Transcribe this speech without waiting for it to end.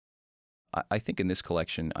I think in this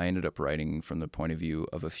collection, I ended up writing from the point of view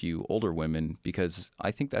of a few older women because I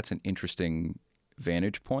think that's an interesting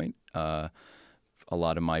vantage point. A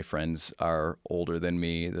lot of my friends are older than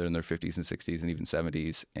me. They're in their 50s and 60s and even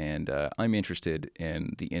 70s. And I'm interested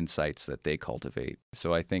in the insights that they cultivate.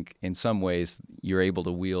 So I think in some ways you're able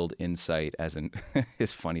to wield insight as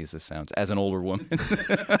as funny as this sounds, as an older woman,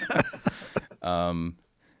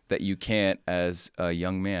 that you can't as a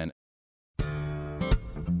young man.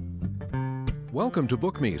 Welcome to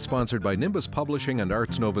Book Me, sponsored by Nimbus Publishing and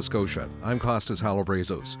Arts Nova Scotia. I'm Costas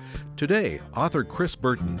Halovrezos. Today, author Chris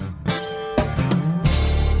Burton.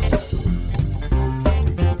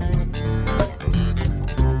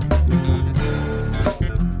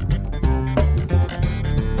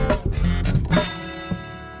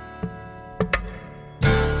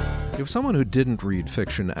 If someone who didn't read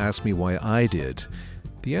fiction asked me why I did,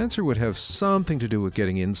 the answer would have something to do with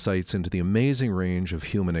getting insights into the amazing range of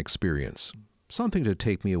human experience. Something to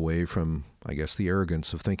take me away from, I guess, the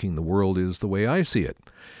arrogance of thinking the world is the way I see it.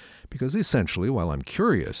 Because essentially, while I'm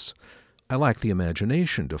curious, I lack the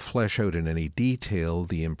imagination to flesh out in any detail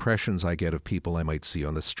the impressions I get of people I might see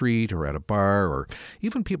on the street or at a bar, or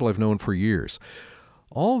even people I've known for years.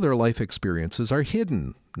 All their life experiences are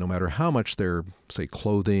hidden, no matter how much their, say,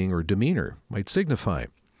 clothing or demeanor might signify.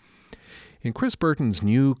 In Chris Burton's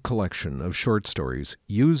new collection of short stories,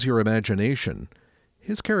 Use Your Imagination,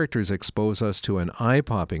 his characters expose us to an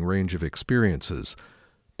eye-popping range of experiences,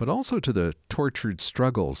 but also to the tortured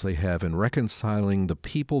struggles they have in reconciling the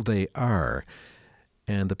people they are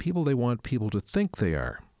and the people they want people to think they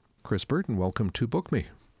are. Chris Burton, welcome to Book Me.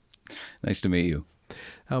 Nice to meet you.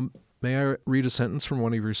 May I read a sentence from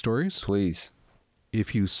one of your stories? Please.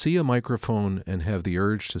 If you see a microphone and have the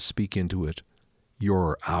urge to speak into it,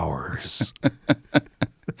 you're ours.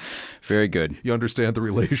 Very good. You understand the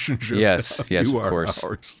relationship? Yes, you of course.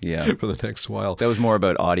 Ours, yeah. For the next while. That was more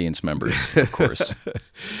about audience members, of course.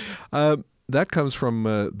 That comes from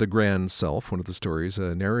The Grand Self, one of the stories,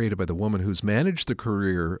 narrated by the woman who's managed the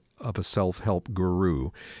career of a self-help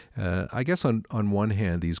guru. I guess on one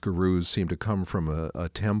hand, these gurus seem to come from a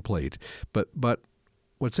template, but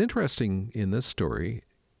what's interesting in this story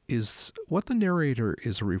is what the narrator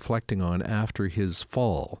is reflecting on after his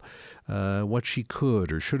fall, what she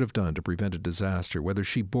could or should have done to prevent a disaster, whether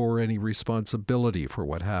she bore any responsibility for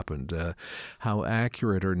what happened, how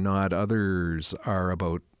accurate or not others are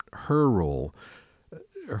about her role.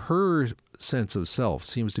 Her sense of self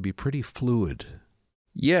seems to be pretty fluid.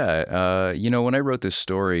 Yeah, when I wrote this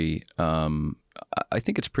story, I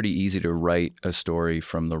think it's pretty easy to write a story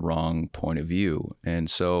from the wrong point of view. And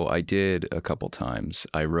so I did a couple times.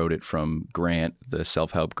 I wrote it from Grant, the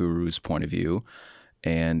self-help guru's point of view.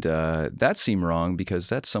 And that seemed wrong because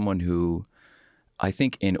that's someone who I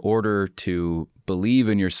think in order to believe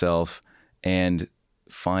in yourself and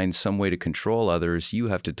find some way to control others, you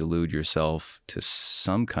have to delude yourself to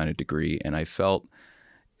some kind of degree. And I felt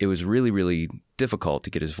it was really, really difficult to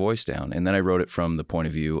get his voice down. And then I wrote it from the point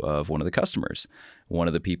of view of one of the customers, one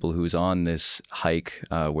of the people who's on this hike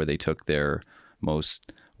where they took their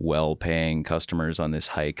most well-paying customers on this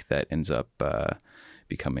hike that ends up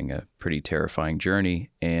becoming a pretty terrifying journey.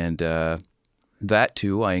 And that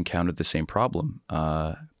too, I encountered the same problem.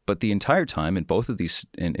 But the entire time in both of these,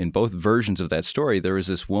 in both versions of that story, there was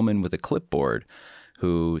this woman with a clipboard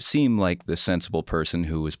who seemed like the sensible person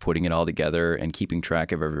who was putting it all together and keeping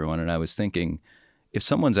track of everyone. And I was thinking, if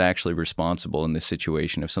someone's actually responsible in this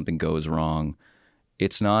situation, if something goes wrong,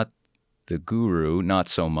 it's not the guru, not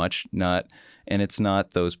so much, and it's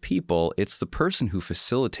not those people, it's the person who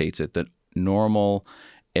facilitates it, the normal,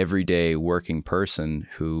 everyday working person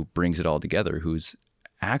who brings it all together, who's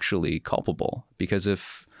actually culpable. Because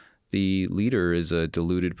if the leader is a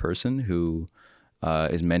deluded person who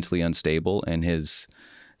is mentally unstable and his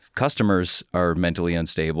customers are mentally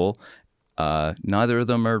unstable, neither of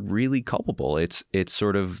them are really culpable. It's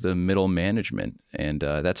sort of the middle management, and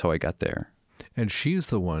that's how I got there. And she's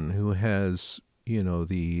the one who has,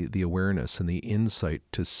 the awareness and the insight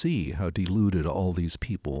to see how deluded all these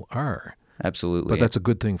people are. Absolutely. But that's a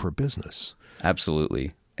good thing for business.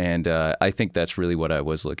 Absolutely. And I think that's really what I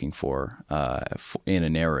was looking for in a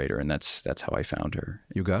narrator, and that's how I found her.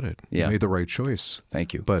 You got it. Yeah. You made the right choice.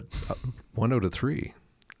 Thank you. But 1 out of 3,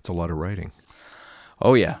 it's a lot of writing.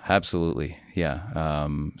 Oh, yeah, absolutely. Yeah.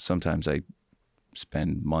 Sometimes I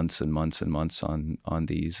spend months and months and months on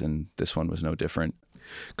these, and this one was no different.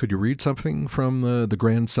 Could you read something from the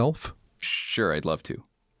Grand Self? Sure, I'd love to.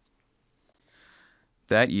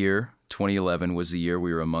 That year, 2011, was the year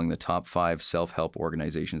we were among the top 5 self-help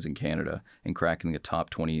organizations in Canada and cracking the top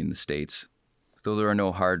 20 in the States. though there are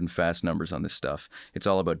no hard and fast numbers on this stuff. It's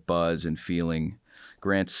all about buzz and feeling.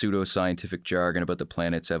 Grant's pseudo-scientific jargon about the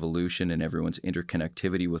planet's evolution and everyone's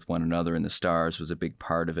interconnectivity with one another in the stars was a big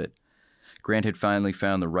part of it. Grant had finally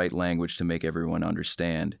found the right language to make everyone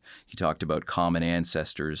understand. He talked about common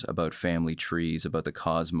ancestors, about family trees, about the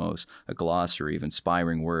cosmos, a glossary of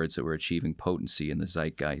inspiring words that were achieving potency in the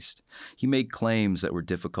zeitgeist. He made claims that were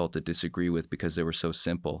difficult to disagree with because they were so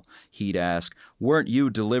simple. He'd ask, "Weren't you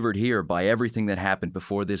delivered here by everything that happened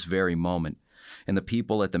before this very moment?" And the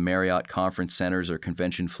people at the Marriott conference centers or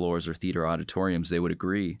convention floors or theater auditoriums, they would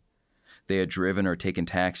agree. They had driven or taken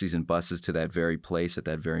taxis and buses to that very place at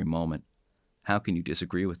that very moment. How can you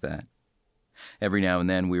disagree with that? Every now and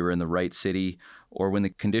then we were in the right city, or when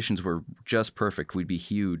the conditions were just perfect, we'd be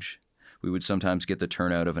huge. We would sometimes get the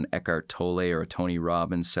turnout of an Eckhart Tolle or a Tony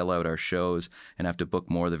Robbins, sell out our shows, and have to book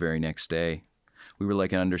more the very next day. We were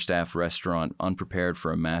like an understaffed restaurant, unprepared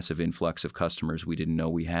for a massive influx of customers we didn't know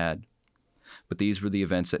we had. But these were the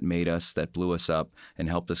events that made us, that blew us up, and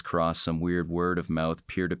helped us cross some weird word-of-mouth,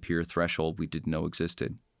 peer-to-peer threshold we didn't know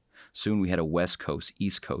existed. Soon we had a West Coast,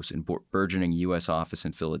 East Coast, and burgeoning U.S. office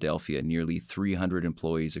in Philadelphia, nearly 300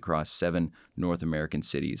 employees across 7 North American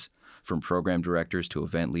cities, from program directors to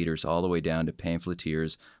event leaders all the way down to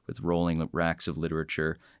pamphleteers with rolling racks of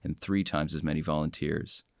literature and 3 times as many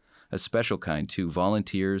volunteers. A special kind, too,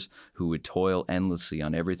 volunteers who would toil endlessly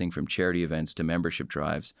on everything from charity events to membership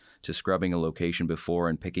drives to scrubbing a location before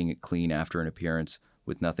and picking it clean after an appearance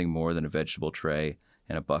with nothing more than a vegetable tray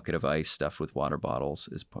and a bucket of ice stuffed with water bottles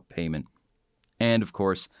as payment. And, of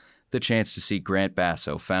course, the chance to see Grant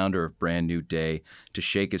Basso, founder of Brand New Day, to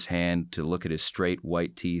shake his hand, to look at his straight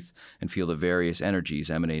white teeth and feel the various energies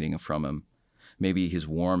emanating from him. Maybe his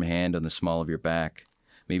warm hand on the small of your back.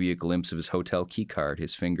 Maybe a glimpse of his hotel key card,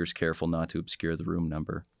 his fingers careful not to obscure the room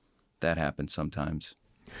number. That happens sometimes.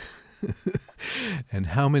 And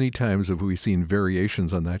how many times have we seen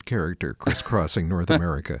variations on that character crisscrossing North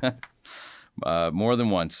America? More than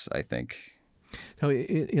once, I think. Now,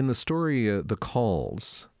 in the story, The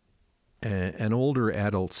Calls, an older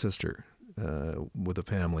adult sister with a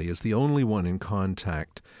family is the only one in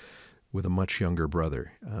contact with a much younger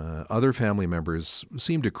brother. Other family members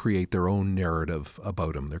seem to create their own narrative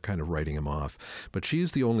about him. They're kind of writing him off. But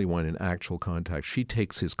she's the only one in actual contact. She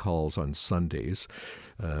takes his calls on Sundays,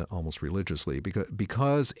 almost religiously,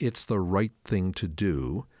 because it's the right thing to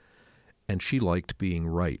do, and she liked being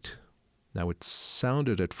right. Now, it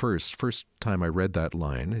sounded at first time I read that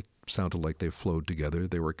line, it sounded like they flowed together,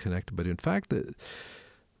 they were connected, but in fact,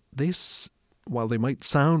 while they might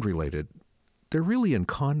sound related, they're really in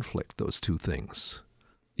conflict, those two things.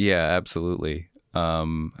 Yeah, absolutely.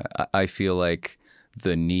 I feel like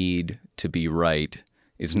the need to be right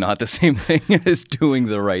is not the same thing as doing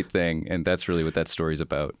the right thing, and that's really what that story's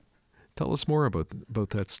about. Tell us more about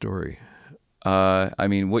that story. I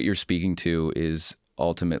mean, what you're speaking to is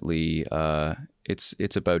ultimately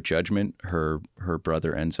it's about judgment. Her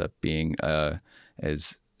brother ends up being,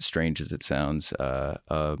 as strange as it sounds,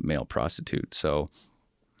 a male prostitute. So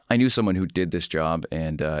I knew someone who did this job,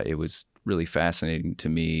 and it was really fascinating to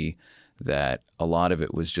me that a lot of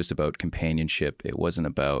it was just about companionship. It wasn't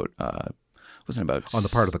about on the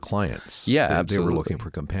part of the clients. Yeah, they absolutely. were looking for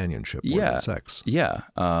companionship more than sex. Yeah,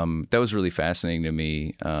 that was really fascinating to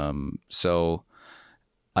me. So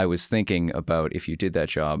I was thinking about, if you did that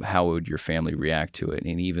job, how would your family react to it?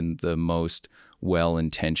 And even the most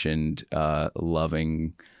well-intentioned,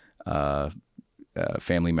 loving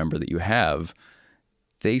family member that you have,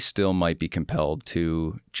 they still might be compelled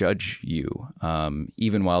to judge you,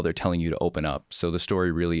 even while they're telling you to open up. So the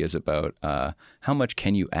story really is about how much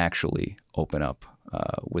can you actually open up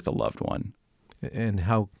with a loved one. And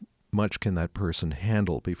how much can that person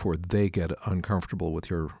handle before they get uncomfortable with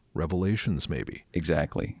your revelations, maybe?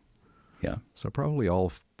 Exactly. Yeah. So probably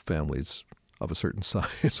all families of a certain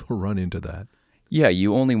size will run into that. Yeah,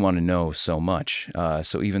 you only want to know so much.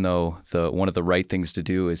 So even though one of the right things to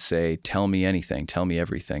do is say, tell me anything, tell me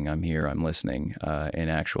everything, I'm here, I'm listening, in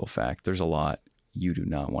actual fact, there's a lot you do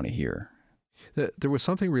not want to hear. There was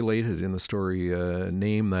something related in the story,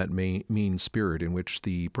 Name That Mean Spirit, in which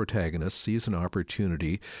the protagonist sees an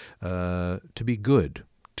opportunity to be good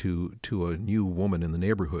to a new woman in the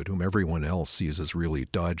neighborhood whom everyone else sees as really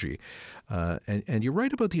dodgy. And you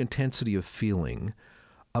write about the intensity of feeling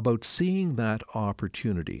about seeing that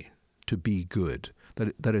opportunity to be good,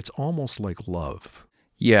 that it's almost like love.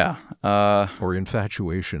 Yeah. Or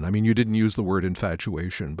infatuation. I mean, you didn't use the word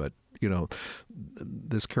infatuation, but,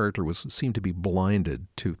 this character seemed to be blinded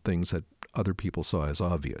to things that other people saw as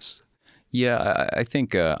obvious. Yeah, I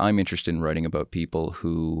think I'm interested in writing about people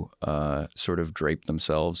who sort of drape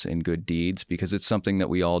themselves in good deeds because it's something that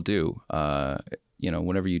we all do.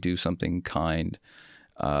 Whenever you do something kind,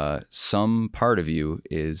 some part of you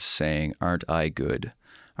is saying, "Aren't I good?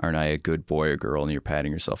 Aren't I a good boy or girl?" And you're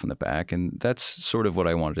patting yourself on the back. And that's sort of what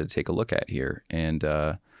I wanted to take a look at here. And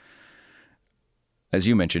as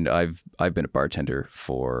you mentioned, I've been a bartender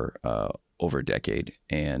for over a decade,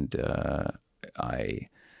 and I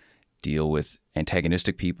deal with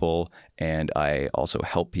antagonistic people, and I also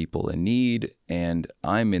help people in need. And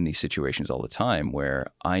I'm in these situations all the time where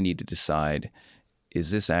I need to decide, is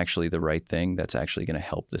this actually the right thing that's actually going to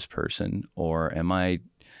help this person? Or am I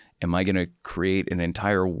going to create an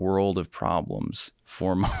entire world of problems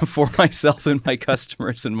for myself and my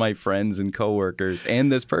customers and my friends and coworkers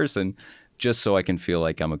and this person just so I can feel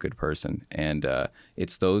like I'm a good person? And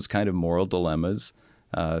it's those kind of moral dilemmas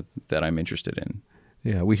that I'm interested in.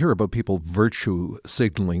 Yeah, we hear about people virtue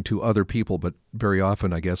signaling to other people, but very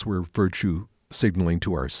often, I guess, we're virtue signaling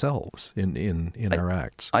to ourselves in our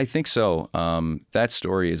acts. I think so. That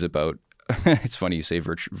story is about, it's funny you say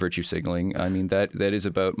virtue signaling. I mean, that is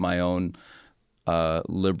about my own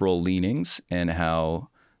liberal leanings and how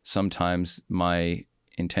sometimes my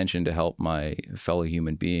intention to help my fellow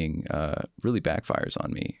human being really backfires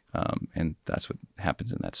on me. And that's what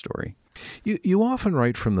happens in that story. You often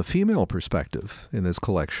write from the female perspective in this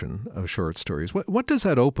collection of short stories. What does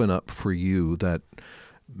that open up for you that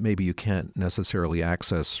maybe you can't necessarily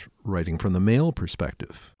access writing from the male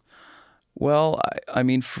perspective? Well, I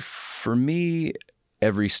mean, for me,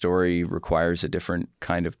 every story requires a different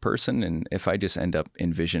kind of person. And if I just end up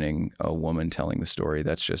envisioning a woman telling the story,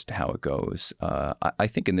 that's just how it goes. I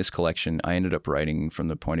think in this collection, I ended up writing from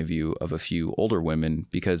the point of view of a few older women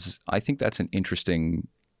because I think that's an interesting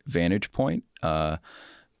vantage point. A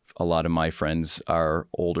lot of my friends are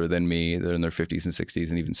older than me. They're in their 50s and 60s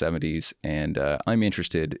and even 70s. And I'm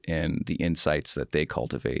interested in the insights that they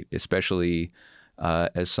cultivate, especially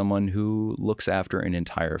as someone who looks after an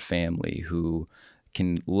entire family, who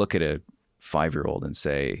can look at a 5-year-old and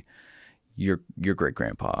say, your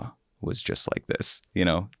great-grandpa was just like this.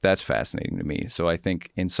 That's fascinating to me. So I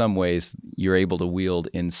think in some ways you're able to wield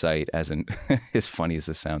insight as as funny as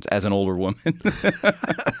this sounds, as an older woman,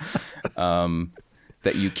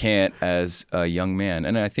 that you can't as a young man.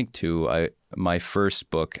 And I think too, my first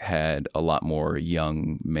book had a lot more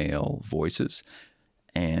young male voices,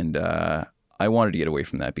 and I wanted to get away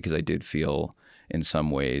from that because I did feel in some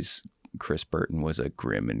ways Chris Burton was a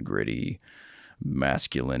grim and gritty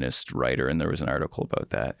masculinist writer, and there was an article about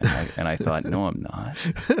that, and I thought, no, I'm not.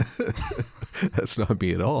 That's not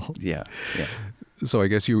me at all. Yeah. So I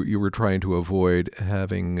guess you were trying to avoid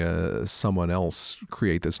having someone else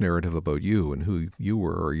create this narrative about you and who you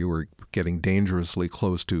were, or you were getting dangerously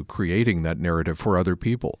close to creating that narrative for other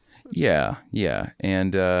people. Yeah,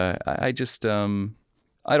 and I just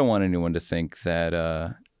I don't want anyone to think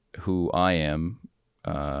that who I am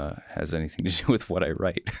has anything to do with what I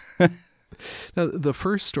write. Now, the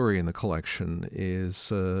first story in the collection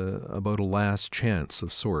is about a last chance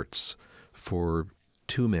of sorts for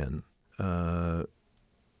two men to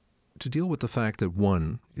deal with the fact that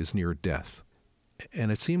one is near death.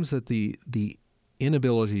 And it seems that the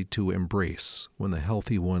inability to embrace when the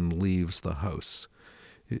healthy one leaves the house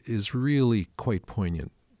is really quite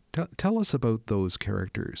poignant. Tell us about those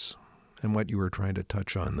characters and what you were trying to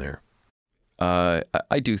touch on there.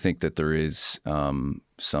 I do think that there is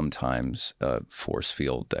sometimes a force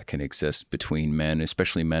field that can exist between men,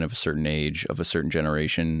 especially men of a certain age, of a certain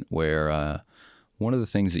generation, where one of the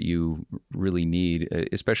things that you really need,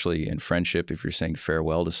 especially in friendship, if you're saying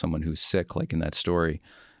farewell to someone who's sick, like in that story,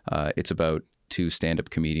 it's about two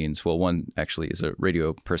stand-up comedians. Well, one actually is a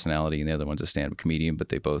radio personality and the other one's a stand-up comedian, but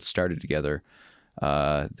they both started together.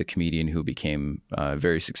 The comedian who became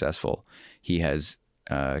very successful, he has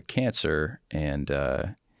cancer, and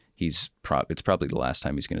it's probably the last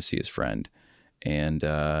time he's going to see his friend. And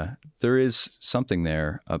there is something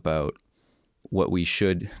there about what we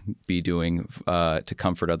should be doing to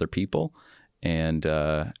comfort other people, and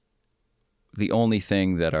the only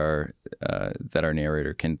thing that our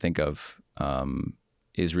narrator can think of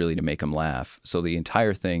is really to make him laugh. So the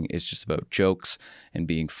entire thing is just about jokes and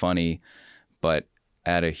being funny, but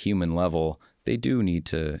at a human level, they do need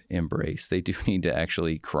to embrace. They do need to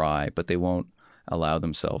actually cry, but they won't allow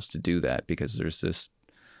themselves to do that because there's this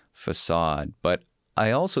facade. But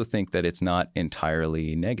I also think that it's not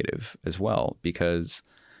entirely negative as well, because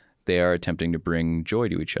they are attempting to bring joy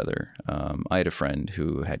to each other. I had a friend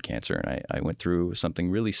who had cancer, and I went through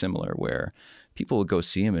something really similar where people would go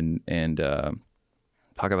see him and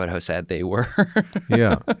talk about how sad they were.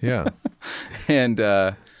 Yeah, yeah. And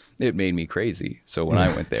it made me crazy. So when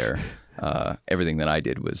I went there, everything that I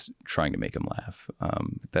did was trying to make them laugh.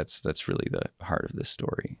 That's really the heart of this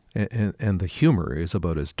story. And the humor is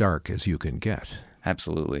about as dark as you can get.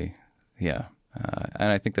 Absolutely. Yeah.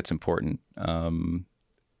 And I think that's important.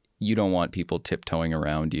 You don't want people tiptoeing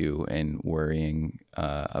around you and worrying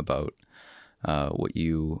about what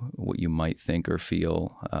you might think or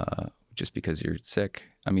feel just because you're sick.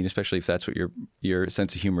 I mean, especially if that's what your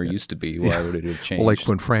sense of humor used to be. Why would it have changed? Well, like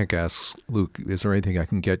when Frank asks Luke, "Is there anything I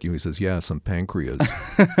can get you?" He says, "Yeah, some pancreas."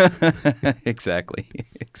 Exactly.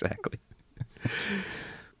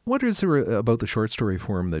 What is there about the short story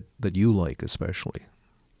form that you like especially,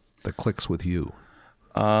 that clicks with you?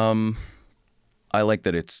 I like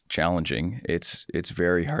that it's challenging. It's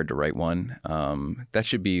very hard to write one. That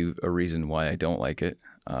should be a reason why I don't like it.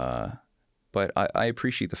 But I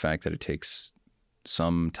appreciate the fact that it takes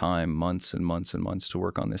some time, months and months and months to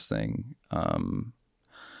work on this thing. And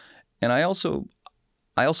I also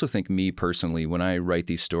think, me personally, when I write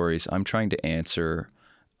these stories, I'm trying to answer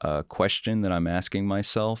a question that I'm asking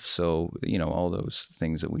myself. So, all those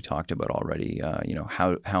things that we talked about already,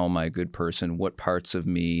 how am I a good person? What parts of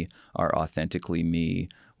me are authentically me?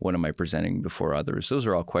 What am I presenting before others? Those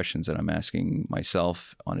are all questions that I'm asking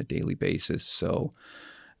myself on a daily basis. So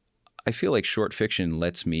I feel like short fiction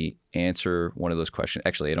lets me answer one of those questions.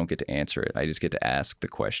 Actually, I don't get to answer it. I just get to ask the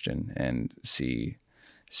question and see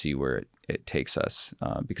where it takes us,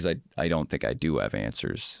 because I don't think I do have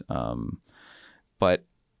answers. But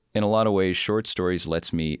in a lot of ways, short stories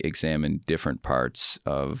lets me examine different parts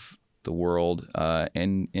of the world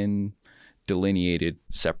and in delineated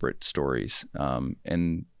separate stories.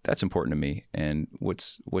 And that's important to me. And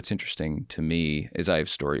what's interesting to me is I have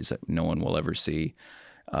stories that no one will ever see.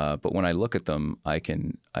 But when I look at them, I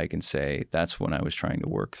can say that's when I was trying to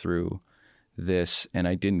work through this and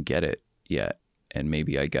I didn't get it yet. And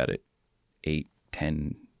maybe I got it 8,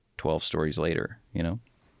 10, 12 stories later,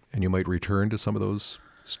 And you might return to some of those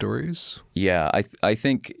stories? Yeah, I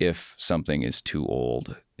think if something is too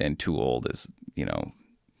old, and too old is,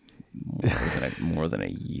 more than a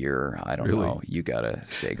year, I don't know, you got to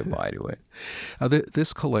say goodbye to it.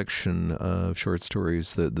 This collection of short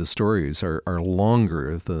stories, the stories are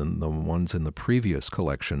longer than the ones in the previous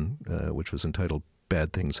collection, which was entitled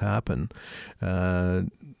Bad Things Happen.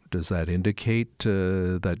 Does that indicate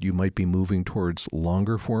that you might be moving towards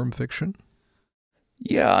longer form fiction?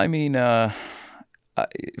 Yeah, I mean,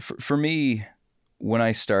 for me, when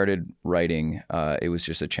I started writing, it was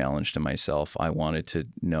just a challenge to myself. I wanted to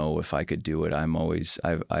know if I could do it.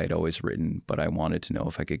 I'd always written, but I wanted to know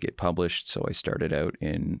if I could get published. So I started out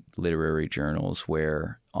in literary journals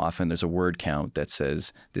where often there's a word count that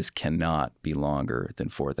says this cannot be longer than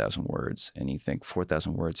 4,000 words. And you think,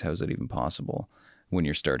 4,000 words, how is that even possible when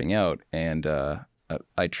you're starting out? And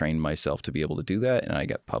I trained myself to be able to do that. And I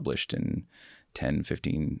got published in 10,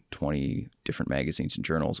 15, 20 different magazines and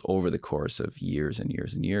journals over the course of years and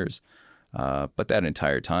years and years. But that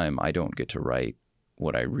entire time, I don't get to write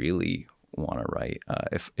what I really want to write.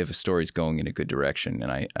 If a story's going in a good direction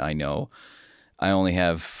and I know I only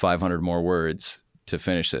have 500 more words to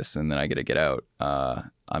finish this and then I got to get out,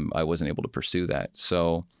 I wasn't able to pursue that.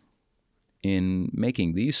 So in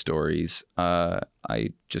making these stories, I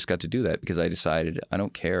just got to do that because I decided I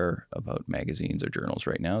don't care about magazines or journals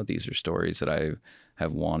right now. These are stories that I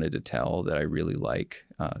have wanted to tell, that I really like,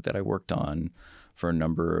 that I worked on for a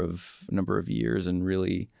number of years and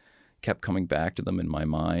really kept coming back to them in my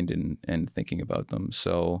mind and thinking about them.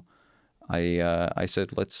 So I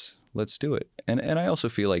said, let's do it. And I also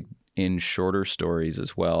feel like in shorter stories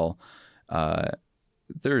as well,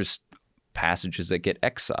 there's passages that get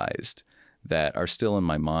excised that are still in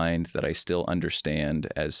my mind, that I still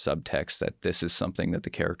understand as subtext, that this is something that the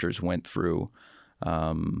characters went through.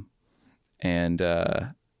 And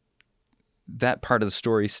that part of the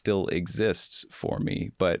story still exists for me.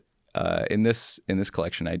 But in this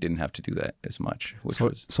collection, I didn't have to do that as much.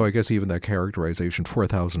 So I guess even that characterization,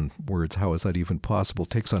 4,000 words, how is that even possible,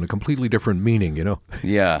 takes on a completely different meaning,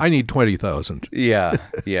 Yeah. I need 20,000. Yeah.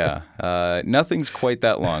 Nothing's quite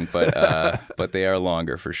that long, but they are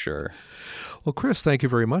longer for sure. Well, Chris, thank you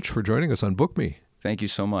very much for joining us on Book Me. Thank you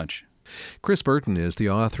so much. Chris Burton is the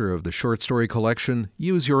author of the short story collection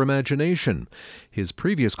Use Your Imagination. His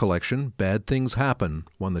previous collection, Bad Things Happen,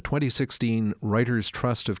 won the 2016 Writers'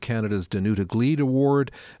 Trust of Canada's Danuta Gleed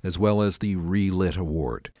Award, as well as the Relit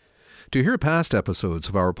Award. To hear past episodes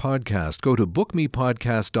of our podcast, go to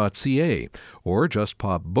bookmepodcast.ca or just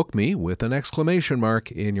pop Book Me with an exclamation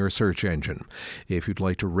mark in your search engine. If you'd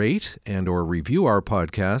like to rate and or review our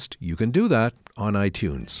podcast, you can do that on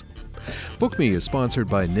iTunes. Book Me is sponsored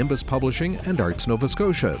by Nimbus Publishing and Arts Nova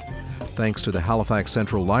Scotia. Thanks to the Halifax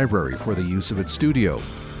Central Library for the use of its studio.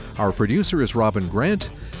 Our producer is Robin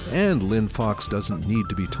Grant, and Lynn Fox doesn't need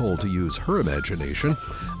to be told to use her imagination.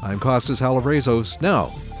 I'm Costas Halavrazos.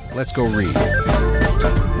 Now, let's go read.